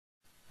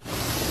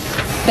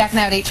Back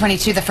now at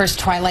 8:22, the first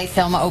Twilight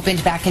film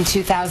opened back in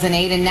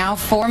 2008, and now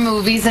 4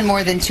 movies and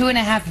more than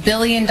 $2.5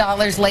 billion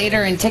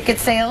later in ticket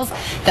sales,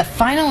 the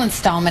final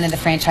installment in the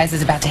franchise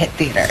is about to hit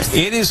theaters.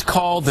 It is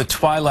called The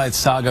Twilight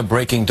Saga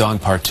Breaking Dawn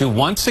Part 2.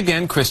 Once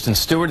again, Kristen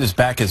Stewart is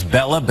back as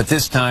Bella, but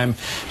this time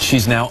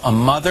she's now a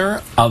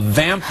mother, a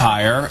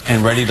vampire,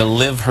 and ready to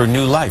live her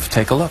new life.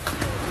 Take a look.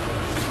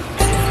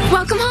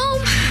 Welcome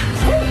home.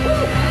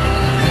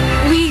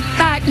 We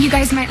thought you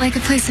guys might like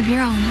a place of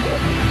your own.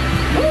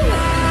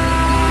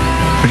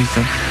 What do you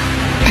think?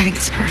 I think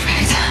it's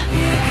perfect.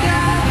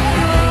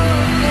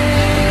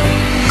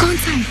 Go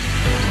inside.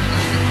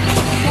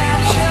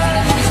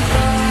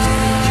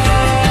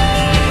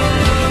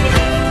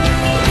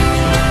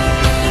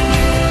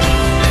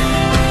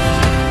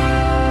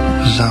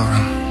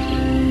 Zara.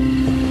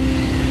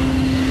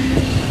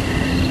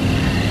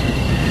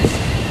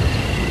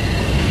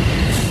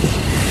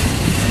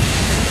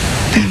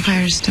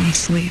 Vampires don't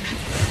sleep.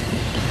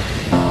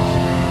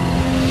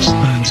 It's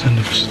not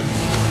intended for sleep.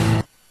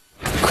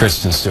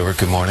 Kristen Stewart,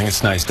 good morning.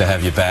 It's nice to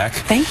have you back.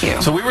 Thank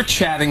you. So we were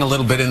chatting a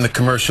little bit in the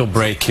commercial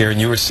break here,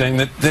 and you were saying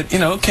that you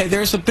know, okay,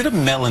 there's a bit of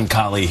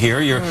melancholy here.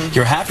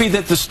 You're happy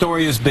that the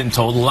story has been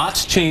told.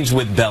 Lots changed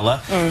with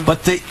Bella,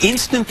 but the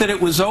instant that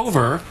it was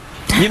over,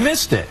 you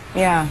missed it.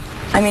 Yeah.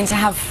 I mean, to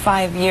have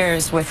 5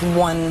 years with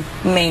one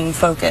main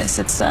focus,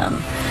 it's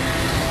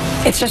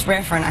just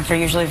rare for an actor.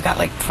 Usually you've got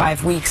like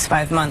 5 weeks,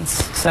 5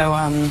 months. So,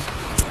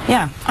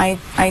 yeah, I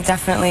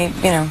definitely,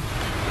 you know,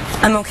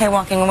 I'm okay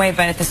walking away,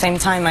 but at the same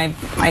time, I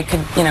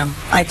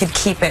could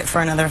keep it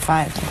for another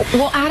 5.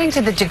 Well, adding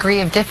to the degree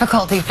of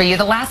difficulty for you,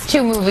 the last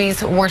 2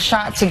 movies were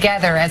shot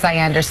together, as I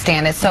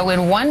understand it. So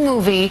in one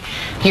movie,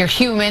 you're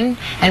human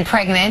and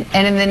pregnant,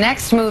 and in the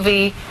next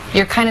movie,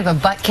 you're kind of a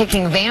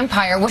butt-kicking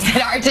vampire. Was it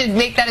hard to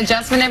make that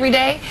adjustment every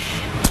day?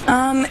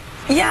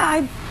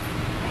 Yeah,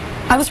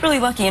 I was really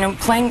lucky. You know,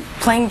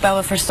 playing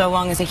Bella for so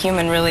long as a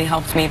human really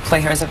helped me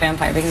play her as a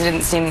vampire, because it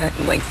didn't seem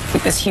like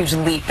this huge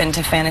leap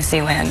into fantasy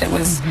land. It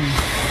was,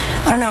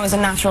 I don't know, it was a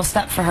natural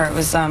step for her. It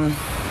was,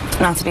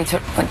 not to be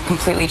like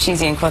completely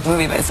cheesy and quote the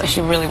movie, but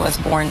she really was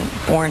born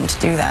to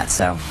do that.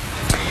 So,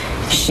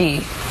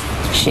 she.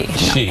 We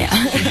get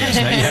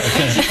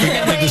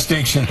the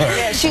distinction there.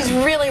 Yeah, she's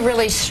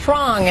really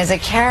strong as a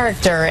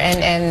character,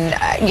 and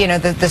you know,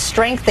 the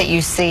strength that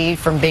you see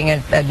from being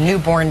a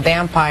newborn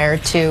vampire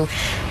to,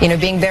 you know,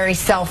 being very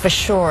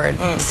self-assured.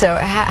 So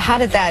how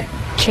did that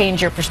change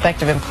your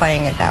perspective in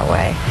playing it that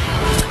way?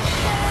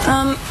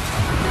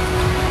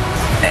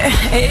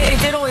 It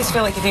did always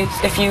feel like if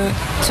you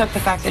took the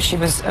fact that she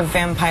was a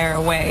vampire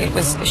away,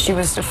 she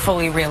was a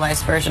fully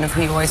realized version of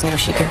who you always knew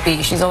she could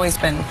be. She's always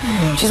been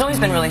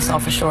really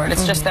self-assured.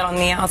 It's just that on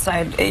the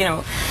outside, you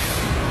know,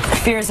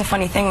 fear is a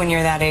funny thing when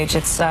you're that age.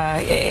 It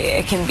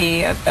can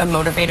be a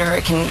motivator.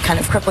 It can kind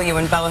of cripple you.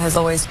 And Bella has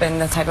always been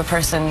the type of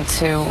person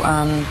to,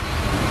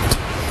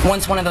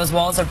 once one of those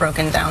walls are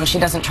broken down, she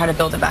doesn't try to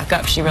build it back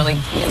up. She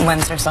really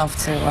lends herself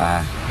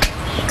to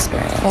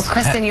experience. Well,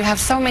 Kristen, you have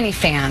so many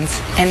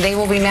fans, and they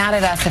will be mad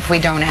at us if we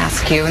don't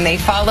ask you, and they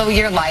follow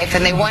your life,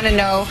 and they want to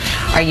know,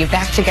 are you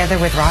back together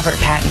with Robert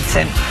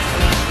Pattinson?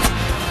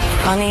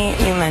 Funny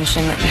you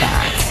mention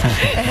that.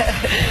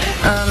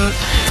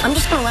 I'm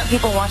just going to let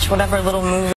people watch whatever little movie